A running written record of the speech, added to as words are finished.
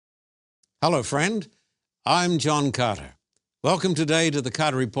Hello, friend. I'm John Carter. Welcome today to the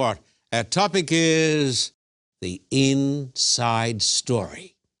Carter Report. Our topic is the inside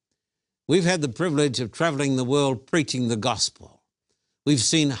story. We've had the privilege of traveling the world preaching the gospel. We've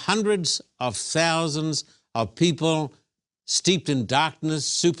seen hundreds of thousands of people steeped in darkness,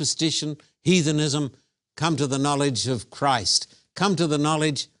 superstition, heathenism, come to the knowledge of Christ, come to the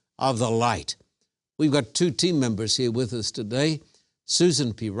knowledge of the light. We've got two team members here with us today,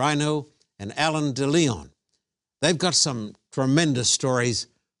 Susan Pirino and Alan DeLeon. They've got some tremendous stories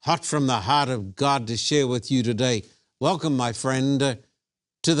hot from the heart of God to share with you today. Welcome, my friend,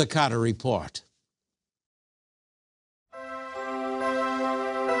 to the Carter Report.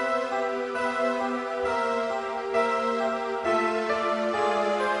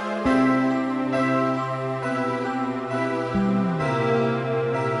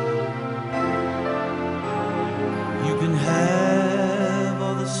 You can have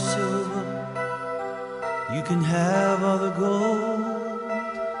all the silver, you can have all the gold,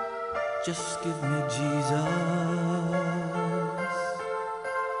 just give me Jesus.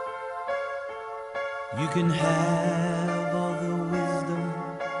 You can have all the wisdom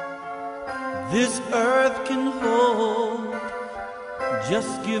this earth can hold,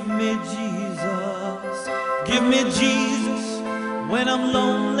 just give me Jesus. Give me Jesus when I'm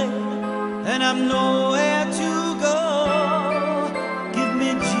lonely and I'm nowhere to go. Give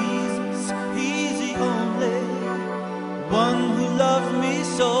me Jesus, He's the only one who loves me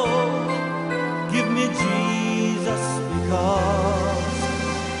so. Give me Jesus because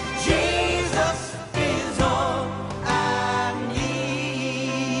Jesus is all I need.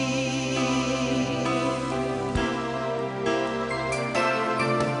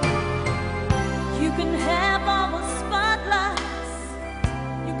 You can have all the spotlights,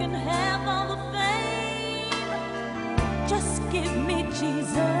 you can have all the fame, just give me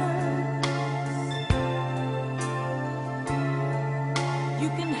Jesus. You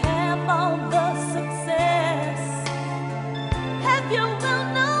can have all the success, have your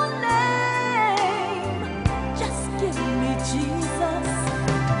well-known name, just give me Jesus.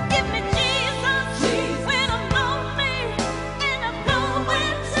 Give me Jesus, when I'm lonely and I've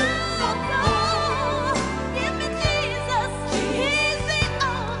nowhere to go. Give me Jesus, He's the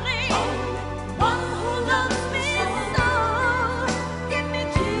only one who loves me so. Give me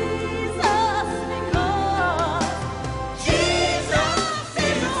Jesus because Jesus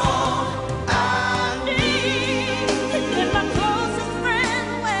is all I need. He's been my closest friend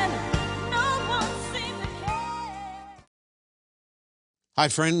when no one seemed to care. Hi,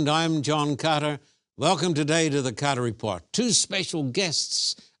 friend. I'm John Carter. Welcome today to the Carter Report. Two special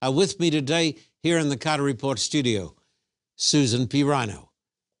guests are with me today here in the Carter Report studio. Susan Pirino.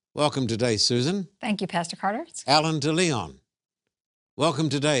 Welcome today, Susan. Thank you, Pastor Carter. Alan DeLeon. Welcome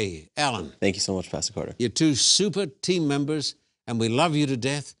today, Alan. Thank you so much, Pastor Carter. You're two super team members, and we love you to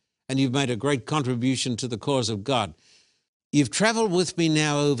death, and you've made a great contribution to the cause of God. You've traveled with me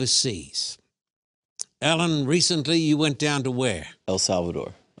now overseas. Alan, recently you went down to where? El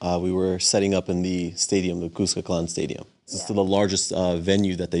Salvador. We were setting up in the stadium, the Cuscatlán Stadium. This is the largest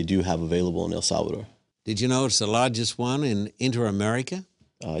venue that they do have available in El Salvador. Did you know it's the largest one in Inter-America?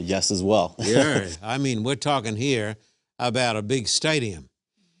 Yes, as well. Yeah, I mean, we're talking here about a big stadium.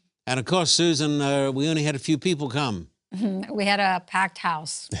 And of course, Susan, we only had a few people come. We had a packed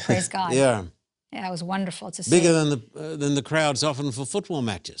house, praise God. Yeah, Yeah, it was wonderful to see. bigger than the crowds often for football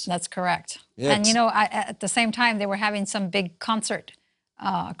matches. That's correct. Yeah, And you know, at the same time, they were having some big concert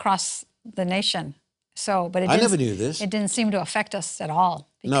across the nation. So, but I never knew this. It didn't seem to affect us at all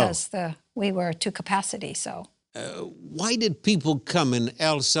because we were to capacity. So, Why did people come in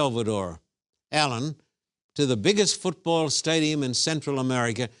El Salvador, Alan, to the biggest football stadium in Central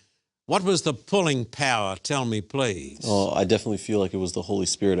America? What was the pulling power? Tell me, please. Oh, I definitely feel like it was the Holy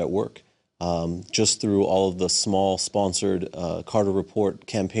Spirit at work. Just through all of the small sponsored Carter Report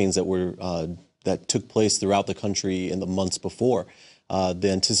campaigns that took place throughout the country in the months before, the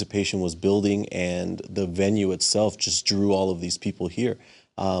anticipation was building, and the venue itself just drew all of these people here.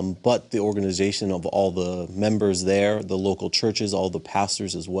 But the organization of all the members there, the local churches, all the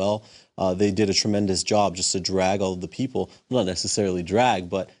pastors as well, they did a tremendous job just to drag all of the people, not necessarily drag,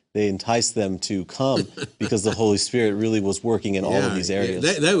 but they enticed them to come because the Holy Spirit really was working in all of these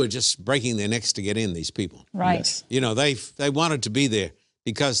areas. They were just breaking their necks to get in, these people. right. Yes. You know, they wanted to be there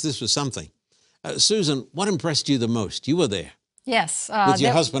because this was something. Susan, what impressed you the most? You were there. Yes. With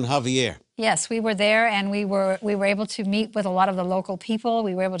your husband, Javier. Yes, we were there, and we were able to meet with a lot of the local people.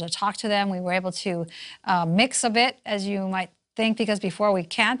 We were able to talk to them. We were able to mix a bit, as you might think because before we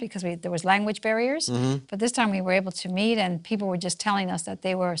can't because there was language barriers. But this time we were able to meet, and people were just telling us that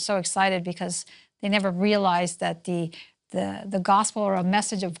they were so excited because they never realized that the gospel or a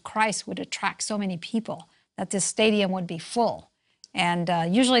message of Christ would attract so many people, that this stadium would be full. And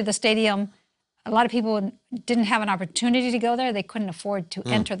usually the stadium, a lot of people didn't have an opportunity to go there. They couldn't afford to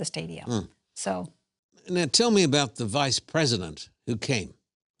enter the stadium. So, Now tell me about the vice president who came.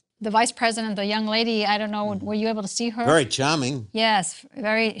 the vice president, the young lady, I don't know, were you able to see her? Very charming. Yes,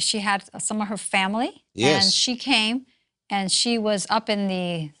 very. She had some of her family. Yes. And she came, and she was up in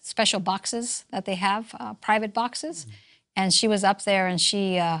the special boxes that they have, private boxes. And she was up there, and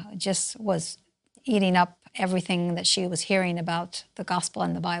she just was eating up everything that she was hearing about the gospel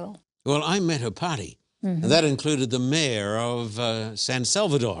and the Bible. Well, I met her party, and that included the mayor of San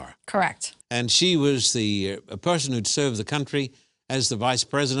Salvador. Correct. And she was a person who'd served the country as the vice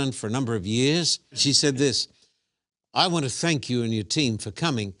president for a number of years. She said this: I want to thank you and your team for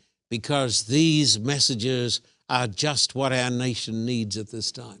coming, because these messages are just what our nation needs at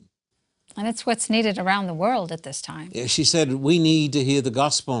this time. And it's what's needed around the world at this time. She said, we need to hear the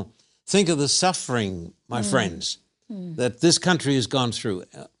gospel. Think of the suffering, my friends, that this country has gone through.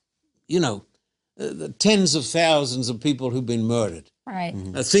 The tens of thousands of people who've been murdered. Right.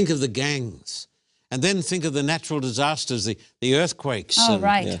 Think of the gangs. And then think of the natural disasters, the earthquakes. Oh, and,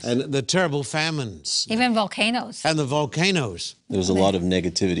 right. Yes. And the terrible famines. Even volcanoes. And the volcanoes. There was a lot of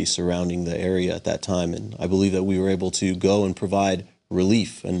negativity surrounding the area at that time, and I believe that we were able to go and provide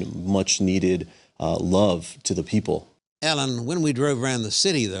relief and much needed love to the people. Alan, when we drove around the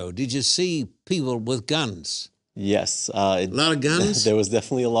city, though, did you see people with guns? Yes. A lot of guns? There was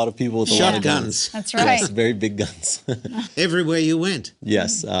definitely a lot of people with a lot of guns. That's right. Yes, very big guns. Everywhere you went.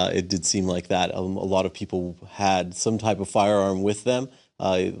 Yes, it did seem like that. A lot of people had some type of firearm with them.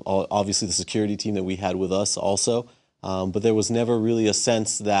 Obviously, the security team that we had with us also. But there was never really a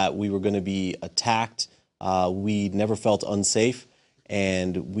sense that we were going to be attacked. We never felt unsafe.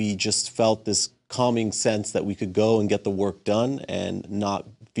 And we just felt this calming sense that we could go and get the work done and not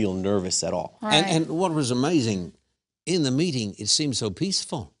feel nervous at all. Right. And what was amazing, in the meeting, it seemed so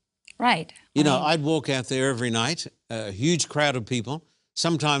peaceful. Right. You know, I'd walk out there every night, a huge crowd of people,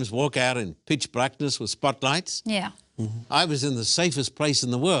 sometimes walk out in pitch blackness with spotlights. Yeah, I was in the safest place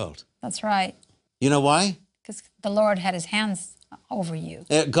in the world. that's right. You know why? Because the Lord had his hands over you.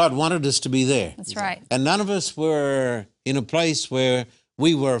 God wanted us to be there. That's right. And none of us were in a place where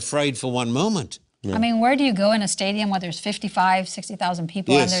we were afraid for one moment. I mean, where do you go in a stadium where there's 55, 60,000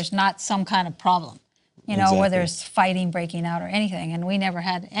 people Yes. and there's not some kind of problem, where Exactly. there's fighting breaking out or anything? And we never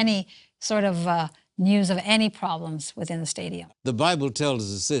had any sort of news of any problems within the stadium. The Bible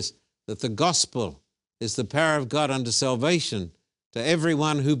tells us this, that the gospel is the power of God unto salvation to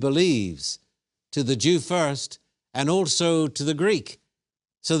everyone who believes, to the Jew first, and also to the Greek.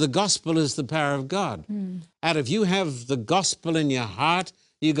 So the gospel is the power of God. And if you have the gospel in your heart,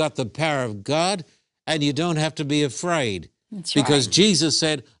 you got the power of God, and you don't have to be afraid. That's Because right. Jesus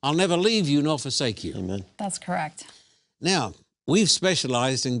said, I'll never leave you nor forsake you. Amen. That's correct. Now, we've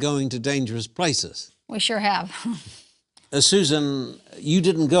specialized in going to dangerous places. We sure have. Susan, you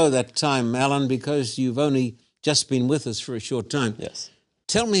didn't go that time, Alan, because you've only just been with us for a short time. Yes.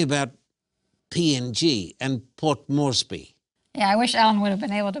 Tell me about PNG and Port Moresby. Yeah, I wish Alan would have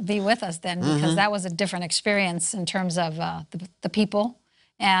been able to be with us then, because that was a different experience in terms of the people.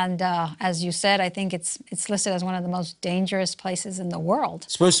 And as you said, I think it's listed as one of the most dangerous places in the world.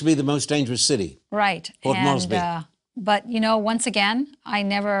 Supposed to be the most dangerous city. Right. Port Moresby. But, once again, I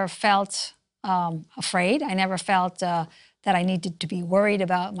never felt afraid. I never felt that I needed to be worried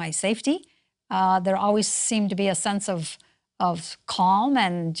about my safety. There always seemed to be a sense of calm,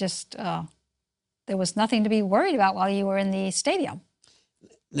 and just there was nothing to be worried about while you were in the stadium.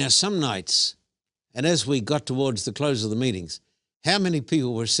 Now, some nights, and as we got towards the close of the meetings, how many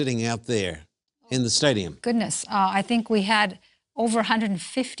people were sitting out there in the stadium? Goodness, I think we had over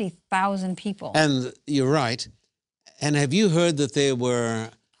 150,000 people. And you're right. And have you heard that there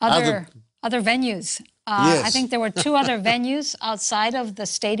were Other venues. Yes. I think there were 2 other venues outside of the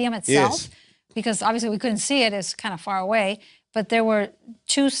stadium itself, Yes. because obviously we couldn't see it, it's kind of far away, but there were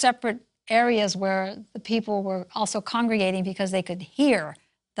 2 separate areas where the people were also congregating because they could hear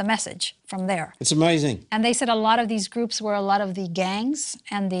the message from there. It's amazing. And they said a lot of these groups were a lot of the gangs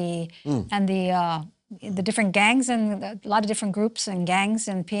and the different gangs, and a lot of different groups and gangs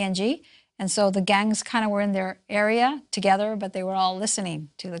in PNG. And so the gangs kind of were in their area together, but they were all listening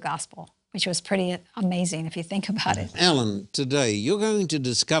to the gospel, which was pretty amazing if you think about it. Alan, today you're going to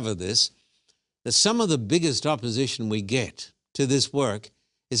discover this, that some of the biggest opposition we get to this work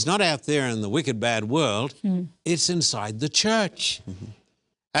It's not out there in the wicked, bad world. It's inside the church.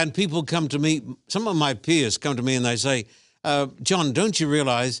 And people come to me, some of my peers come to me and they say, John, don't you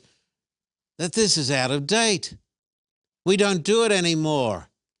realize that this is out of date? We don't do it anymore.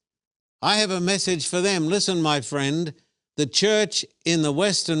 I have a message for them. Listen, my friend, the church in the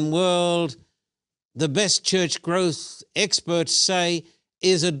Western world, the best church growth experts say,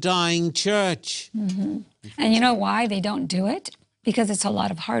 is a dying church. And you know why they don't do it? Because it's a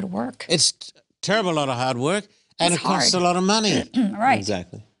lot of hard work. It's a terrible lot of hard work, and It's it costs hard. a lot of money. Right.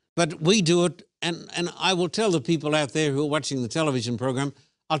 Exactly. But we do it, and I will tell the people out there who are watching the television program,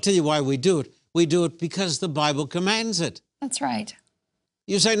 I'll tell you why we do it. We do it because the Bible commands it. That's right.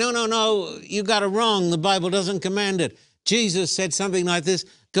 You say, no, you got it wrong. The Bible doesn't command it. Jesus said something like this,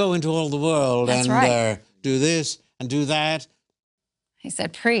 go into all the world That's and right. Do this and do that. He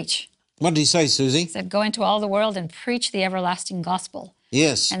said, preach. What did he say, Susie? He said, go into all the world and preach the everlasting gospel.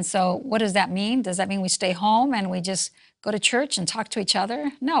 Yes. And so what does that mean? Does that mean we stay home and we just go to church and talk to each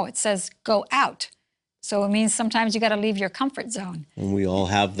other? No, it says go out. So it means sometimes you got to leave your comfort zone. And we all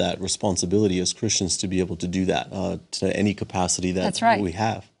have that responsibility as Christians to be able to do that to any capacity that That's right. we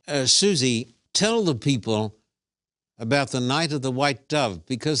have. Susie, tell the people about the night of the white dove,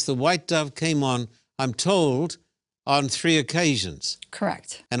 because the white dove came on, I'm told, on 3 occasions.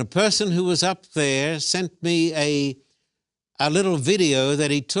 Correct. And a person who was up there sent me a little video that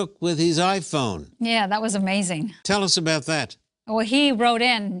he took with his iPhone. Yeah, that was amazing. Tell us about that. Well, he wrote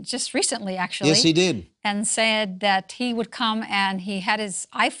in just recently, actually. Yes, he did. And said that he would come and he had his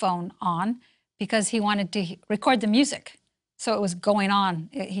iPhone on because he wanted to record the music. So it was going on.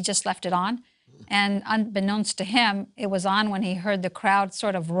 He just left it on. And unbeknownst to him, it was on when he heard the crowd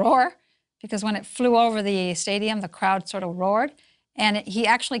sort of roar, because when it flew over the stadium, the crowd sort of roared. And he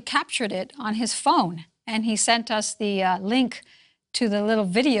actually captured it on his phone. And he sent us the link to the little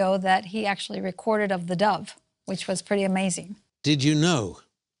video that he actually recorded of the dove, which was pretty amazing. Did you know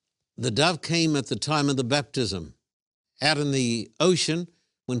the dove came at the time of the baptism out in the ocean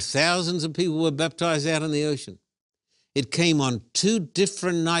when thousands of people were baptized out in the ocean? It came on 2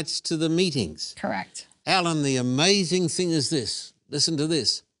 different nights to the meetings. Correct. Alan, the amazing thing is this. Listen to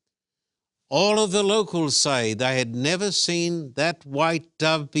this. All of the locals say they had never seen that white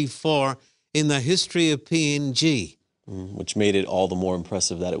dove before in the history of PNG. Which made it all the more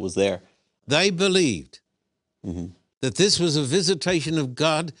impressive that it was there. They believed that this was a visitation of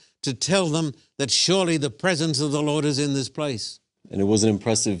God to tell them that surely the presence of the Lord is in this place. And it was an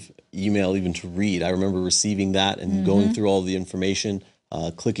impressive email even to read. I remember receiving that and going through all the information,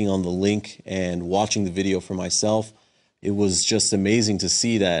 clicking on the link and watching the video for myself. It was just amazing to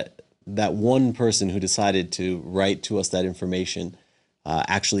see that one person who decided to write to us that information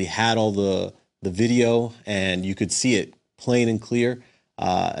actually had all the video, and you could see it plain and clear.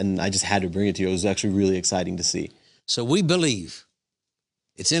 And I just had to bring it to you. It was actually really exciting to see. So we believe,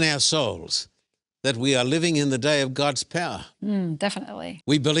 it's in our souls, that we are living in the day of God's power. Definitely.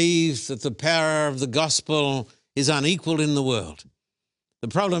 We believe that the power of the gospel is unequaled in the world. The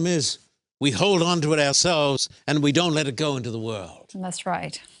problem is we hold on to it ourselves and we don't let it go into the world. That's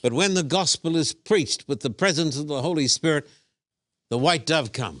right. But when the gospel is preached with the presence of the Holy Spirit, the white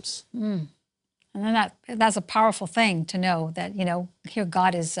dove comes. And then that's a powerful thing to know that, here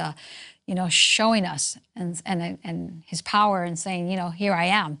God is, showing us and his power and saying, here I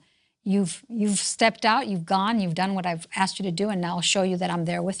am. You've stepped out, you've gone, you've done what I've asked you to do, and now I'll show you that I'm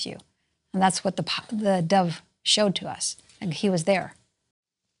there with you. And that's what the dove showed to us, and he was there.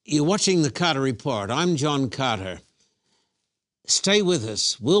 You're watching the Carter Report. I'm John Carter. Stay with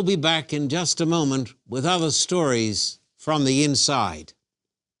us. We'll be back in just a moment with other stories from the inside.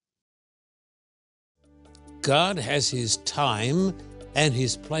 God has his time and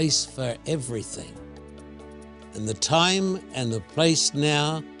his place for everything. And the time and the place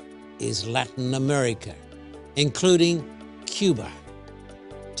now is Latin America, including Cuba.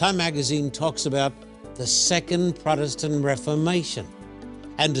 Time magazine talks about the Second Protestant Reformation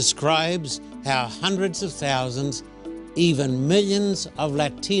and describes how hundreds of thousands, even millions of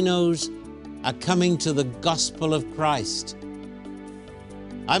Latinos are coming to the gospel of Christ.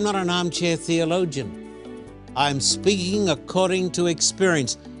 I'm not an armchair theologian. I'm speaking according to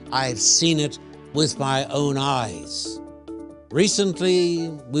experience. I've seen it with my own eyes. Recently,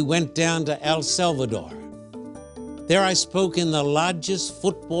 we went down to El Salvador. There I spoke in the largest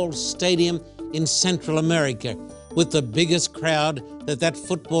football stadium in Central America with the biggest crowd that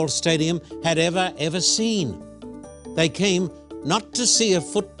football stadium had ever seen. They came not to see a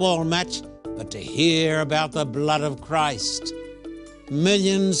football match, but to hear about the blood of Christ.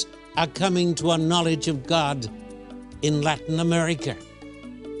 Millions are coming to a knowledge of God in Latin America.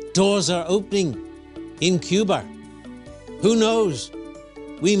 Doors are opening in Cuba. Who knows?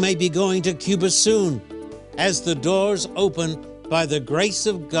 We may be going to Cuba soon. As the doors open, by the grace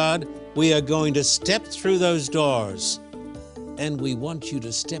of God, we are going to step through those doors. And we want you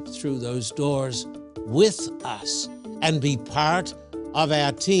to step through those doors with us and be part of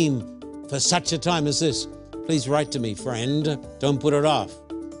our team for such a time as this. Please write to me, friend. Don't put it off.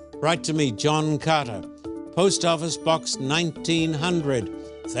 Write to me, John Carter, Post Office Box 1900,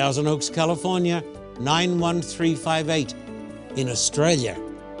 Thousand Oaks, California, 91358. In Australia,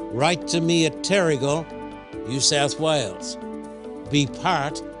 write to me at Terrigal, New South Wales. Be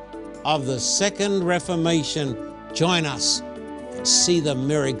part of the Second Reformation. Join us and see the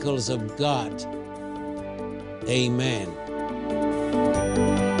miracles of God. Amen.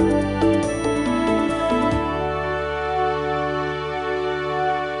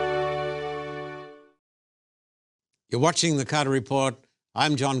 You're watching the Carter Report.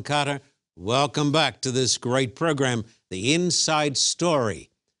 I'm John Carter. Welcome back to this great program, The Inside Story.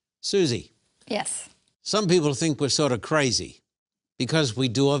 Susie. Yes. Some people think we're sort of crazy because we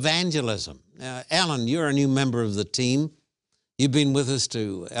do evangelism. Now, Alan, you're a new member of the team. You've been with us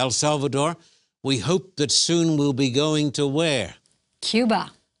to El Salvador. We hope that soon we'll be going to where?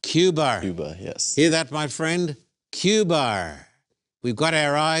 Cuba. Cuba. Cuba, yes. Hear that, my friend? Cuba. We've got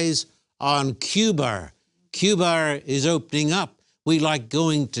our eyes on Cuba. Cuba is opening up. We like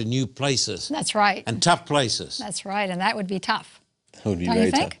going to new places. That's right. And tough places. That's right, and that would be tough. That would be Don't very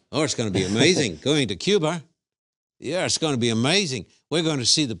you think? tough. Oh, it's going to be amazing going to Cuba. Yeah, it's going to be amazing. We're going to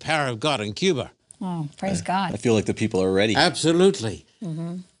see the power of God in Cuba. Oh, praise I God. feel like the people are ready. Absolutely.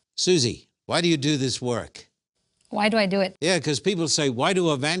 Susie, why do you do this work? Why do I do it? Yeah, because people say, why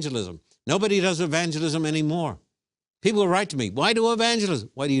do evangelism? Nobody does evangelism anymore. People write to me, why do evangelism?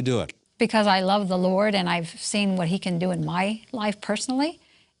 Why do you do it? Because I love the Lord and I've seen what He can do in my life personally,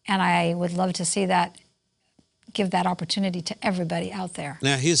 and I would love to see that, give that opportunity to everybody out there.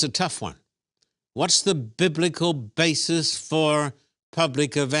 Now, here's a tough one. What's the biblical basis for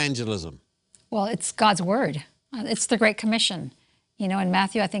public evangelism? Well, it's God's Word. It's the Great Commission. You know, in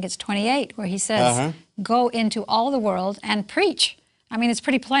Matthew, I think it's 28, where He says, go into all the world and preach. I mean, it's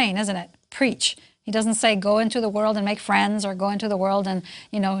pretty plain, isn't it? Preach. He doesn't say go into the world and make friends or go into the world and,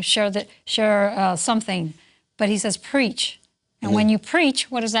 you know, share something. But He says preach. And when you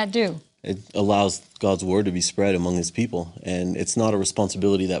preach, what does that do? It allows God's word to be spread among His people. And it's not a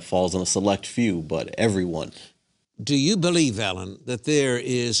responsibility that falls on a select few, but everyone. Do you believe, Alan, that there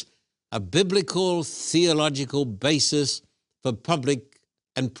is a biblical theological basis for public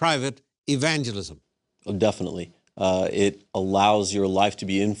and private evangelism? Oh, definitely. It allows your life to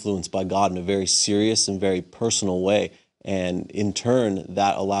be influenced by God in a very serious and very personal way. And in turn,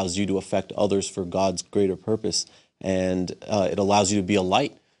 that allows you to affect others for God's greater purpose. And it allows you to be a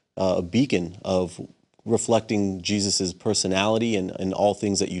light, a beacon of reflecting Jesus's personality in all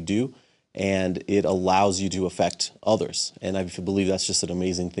things that you do. And it allows you to affect others. And I believe that's just an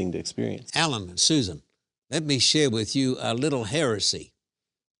amazing thing to experience. Alan and Susan, let me share with you a little heresy.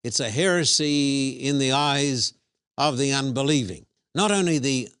 It's a heresy in the eyes of the unbelieving. Not only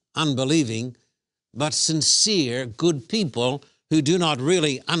the unbelieving, but sincere, good people who do not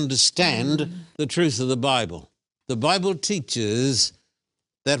really understand the truth of the Bible. The Bible teaches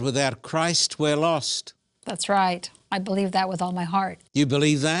that without Christ we're lost. That's right. I believe that with all my heart. You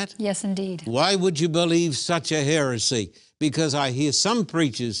believe that? Yes, indeed. Why would you believe such a heresy? Because I hear some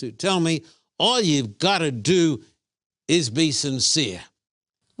preachers who tell me all you've got to do is be sincere.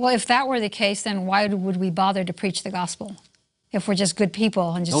 Well, if that were the case, then why would we bother to preach the gospel? If we're just good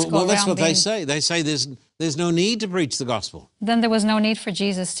people and just go Well, that's around what being... they say. They say there's no need to preach the gospel. Then there was no need for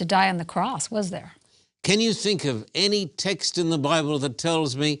Jesus to die on the cross, was there? Can you think of any text in the Bible that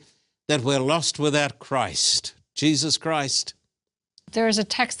tells me that we're lost without Christ, Jesus Christ? There is a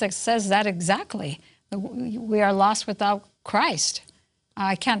text that says that exactly. We are lost without Christ.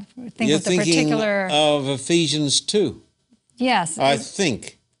 I can't think You're of the thinking particular... of Ephesians 2, Yes. I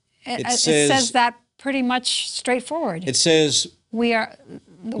think. It says that pretty much straightforward. It says, We are...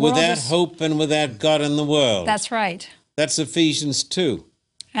 The world without is- hope and without God in the world. That's right. That's Ephesians 2.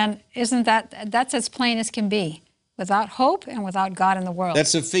 And isn't that's as plain as can be? Without hope and without God in the world.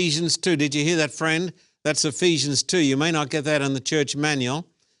 That's Ephesians 2. Did you hear that, friend? That's Ephesians 2. You may not get that in the church manual,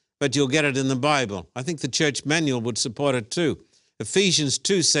 but you'll get it in the Bible. I think the church manual would support it too. Ephesians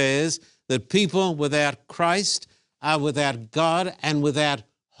 2 says that people without Christ are without God and without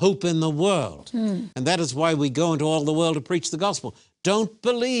hope in the world. And that is why we go into all the world to preach the gospel. Don't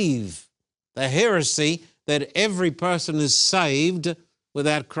believe the heresy that every person is saved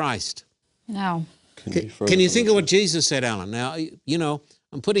without Christ. No. Can you think of what Jesus said, Alan? Now, you know,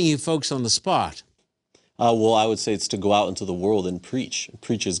 I'm putting you folks on the spot. Well, I would say it's to go out into the world and preach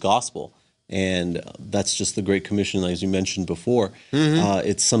His gospel. And that's just the Great Commission, as you mentioned before.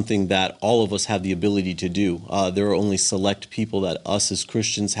 It's something that all of us have the ability to do. There are only select people that us as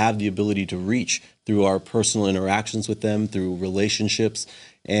Christians have the ability to reach through our personal interactions with them, through relationships.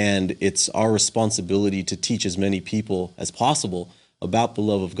 And it's our responsibility to teach as many people as possible about the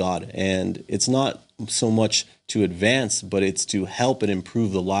love of God. And it's not so much to advance, but it's to help and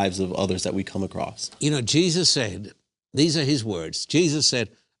improve the lives of others that we come across. You know, Jesus said, these are his words. Jesus said,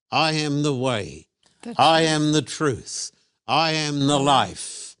 I am the way, I am the truth, I am the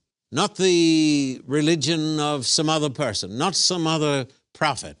life. Not the religion of some other person, not some other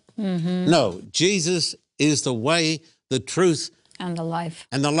prophet. No, Jesus is the way, the truth, And the life.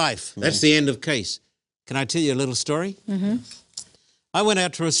 and the life. That's the end of case. Can I tell you a little story? I went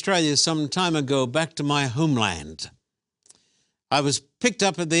out to Australia some time ago, back to my homeland. I was picked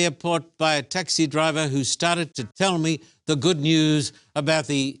up at the airport by a taxi driver who started to tell me the good news about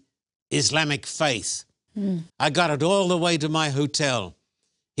the Islamic faith. I got it all the way to my hotel.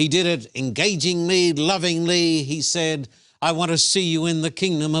 He did it engagingly, lovingly. He said, I want to see you in the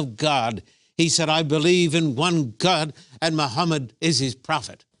kingdom of God. He said, I believe in one God and Muhammad is his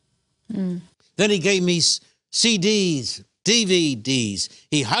prophet. Then he gave me CDs, DVDs.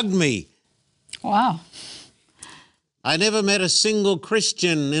 He hugged me. Wow. I never met a single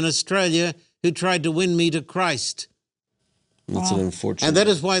Christian in Australia who tried to win me to Christ. That's an unfortunate. And that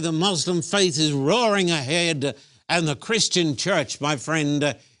is why the Muslim faith is roaring ahead, and the Christian church, my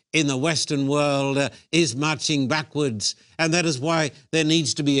friend, in the Western world is marching backwards. And that is why there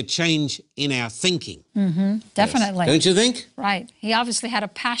needs to be a change in our thinking. Definitely. Don't you think? Right. He obviously had a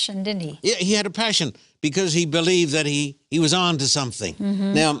passion, didn't he? Yeah, he had a passion because he believed that he was on to something.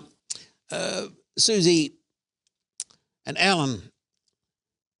 Now, Susie and Alan,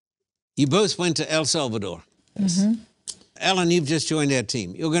 you both went to El Salvador. Alan, you've just joined our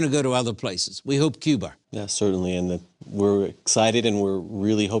team. You're going to go to other places. We hope Cuba. Yeah, certainly. And we're excited, and we're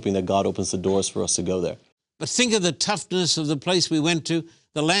really hoping that God opens the doors for us to go there. But think of the toughness of the place we went to,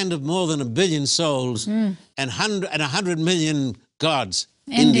 the land of more than 1 billion souls and 100 million gods.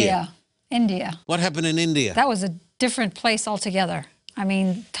 India. What happened in India? That was a different place altogether. I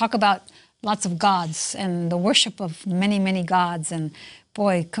mean, talk about lots of gods and the worship of many, many gods, and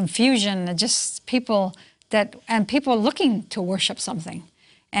boy, confusion, and just people looking to worship something.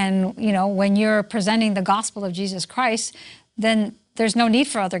 And, you know, when you're presenting the gospel of Jesus Christ, then there's no need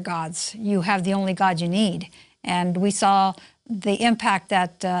for other gods. You have the only God you need. And we saw the impact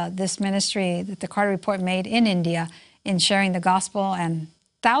that this ministry, that the Carter Report made in India in sharing the gospel, and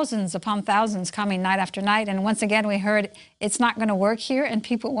thousands upon thousands coming night after night. And once again, we heard it's not going to work here and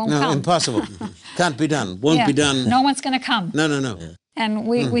people won't come. No, impossible. Can't be done. Won't be done. No one's going to come. No. Yeah. And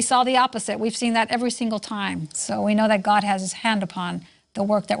we saw the opposite. We've seen that every single time. So we know that God has his hand upon the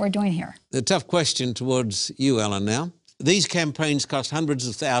work that we're doing here. The tough question towards you, Ellen, now. These campaigns cost hundreds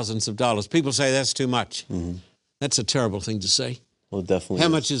of thousands of dollars. People say that's too much. That's a terrible thing to say. Well, definitely. How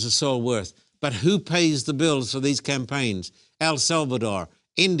much is a soul worth? But who pays the bills for these campaigns? El Salvador,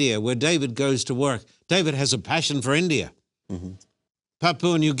 India, where David goes to work. David has a passion for India.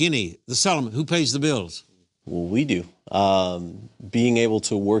 Papua New Guinea, the Solomon, who pays the bills? Well, we do. Being able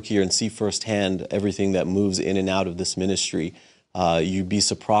to work here and see firsthand everything that moves in and out of this ministry, you'd be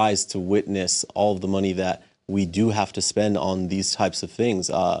surprised to witness all of the money that we do have to spend on these types of things.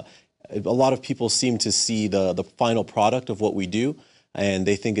 A lot of people seem to see the final product of what we do, and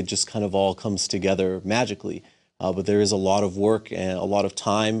they think it just kind of all comes together magically. But there is a lot of work and a lot of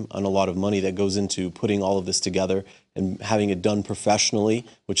time and a lot of money that goes into putting all of this together and having it done professionally,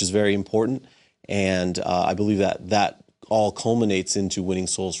 which is very important. And I believe that all culminates into winning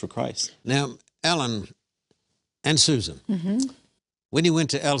souls for Christ. Now, Alan and Susan, when you went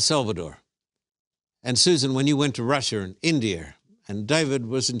to El Salvador, and Susan, when you went to Russia and India, and David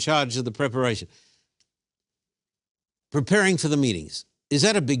was in charge of the preparation, preparing for the meetings, is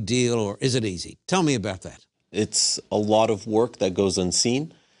that a big deal or is it easy? Tell me about that. It's a lot of work that goes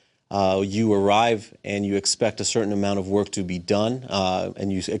unseen. You arrive and you expect a certain amount of work to be done,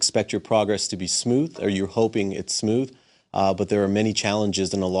 and you expect your progress to be smooth, or you're hoping it's smooth. But there are many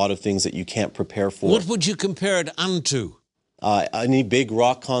challenges and a lot of things that you can't prepare for. What would you compare it unto? Any big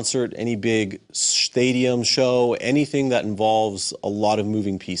rock concert, any big stadium show, anything that involves a lot of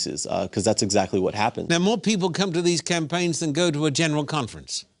moving pieces, because that's exactly what happens. Now, more people come to these campaigns than go to a general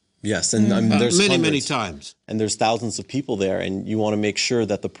conference. Yes, and there's many times. And there's thousands of people there, and you want to make sure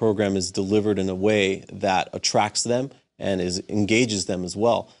that the program is delivered in a way that attracts them and engages them as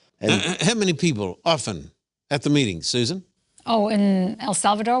well. And how many people often at the meetings, Susan? Oh, in El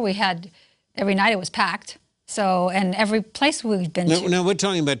Salvador, we had, every night it was packed. So, and every place we've been to. No, we're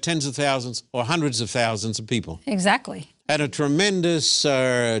talking about tens of thousands or hundreds of thousands of people. Exactly. And a tremendous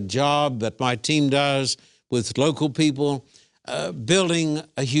job that my team does with local people, building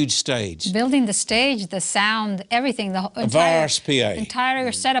a huge stage. Building the stage, the sound, everything, the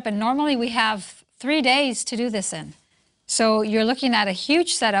entire setup. And normally we have 3 days to do this in. So you're looking at a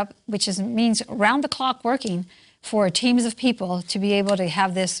huge setup, which means round the clock working for teams of people to be able to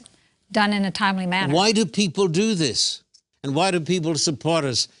have this done in a timely manner. Why do people do this? And why do people support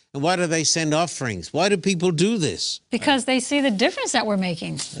us? And why do they send offerings? Why do people do this? Because they see the difference that we're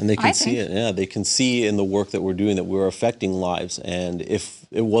making. And they can see it, yeah. They can see in the work that we're doing that we're affecting lives. And if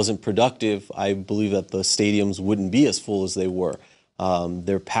it wasn't productive, I believe that the stadiums wouldn't be as full as they were.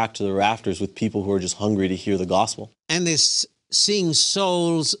 They're packed to the rafters with people who are just hungry to hear the gospel. And they're seeing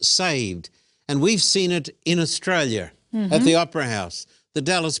souls saved. And we've seen it in Australia at the Opera House, the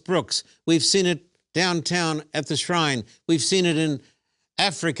Dallas Brooks. We've seen it downtown at the Shrine. We've seen it in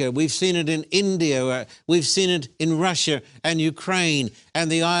Africa. We've seen it in India. We've seen it in Russia and Ukraine and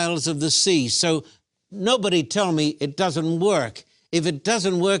the Isles of the Sea. So nobody tell me it doesn't work. If it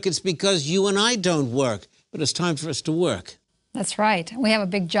doesn't work, it's because you and I don't work. But it's time for us to work. That's right. We have a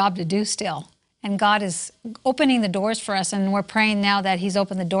big job to do still. And God is opening the doors for us, and we're praying now that He's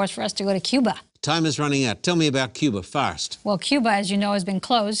opened the doors for us to go to Cuba. Time is running out. Tell me about Cuba fast. Well, Cuba, as you know, has been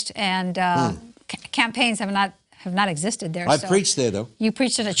closed, and campaigns have not existed there. I preached there, though. You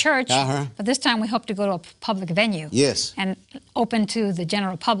preached at a church, but this time we hope to go to a public venue. Yes. And open to the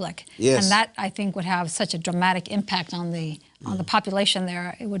general public. Yes. And that, I think, would have such a dramatic impact on the population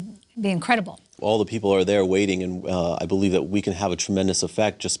there. It would be incredible. All the people are there waiting, and I believe that we can have a tremendous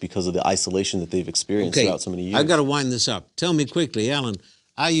effect just because of the isolation that they've experienced throughout so many years. I've got to wind this up. Tell me quickly, Alan,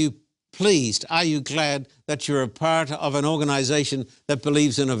 are you pleased, are you glad that you're a part of an organization that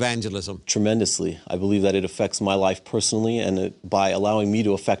believes in evangelism? Tremendously. I believe that it affects my life personally and by allowing me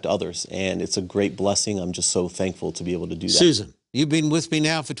to affect others. And it's a great blessing. I'm just so thankful to be able to do that. Susan, you've been with me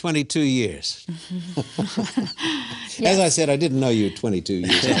now for 22 years. As I said, I didn't know you 22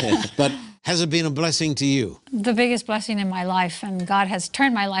 years, but has it been a blessing to you? The biggest blessing in my life, and God has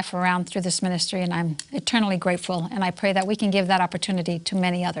turned my life around through this ministry, and I'm eternally grateful, and I pray that we can give that opportunity to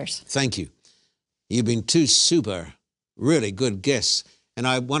many others. Thank you. You've been two super, really good guests, and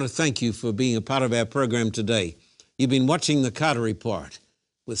I want to thank you for being a part of our program today. You've been watching the Carter Report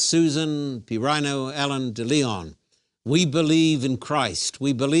with Susan Pirino, Alan de Leon. We believe in Christ.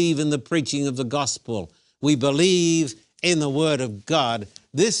 We believe in the preaching of the gospel. We believe in the Word of God.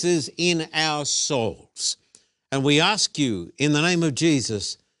 This is in our souls. And we ask you, in the name of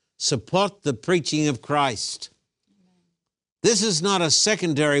Jesus, support the preaching of Christ. This is not a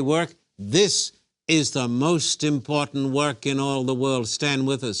secondary work. This is the most important work in all the world. Stand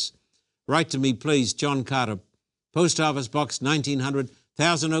with us. Write to me, please, John Carter, Post Office Box 1900,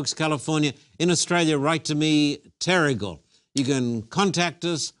 Thousand Oaks, California. In Australia, write to me, Terrigal. You can contact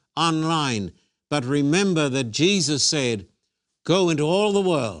us online. But remember that Jesus said, go into all the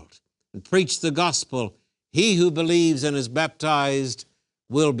world and preach the gospel. He who believes and is baptized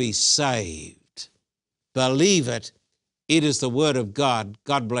will be saved. Believe it. It is the word of God.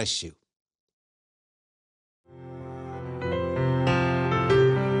 God bless you.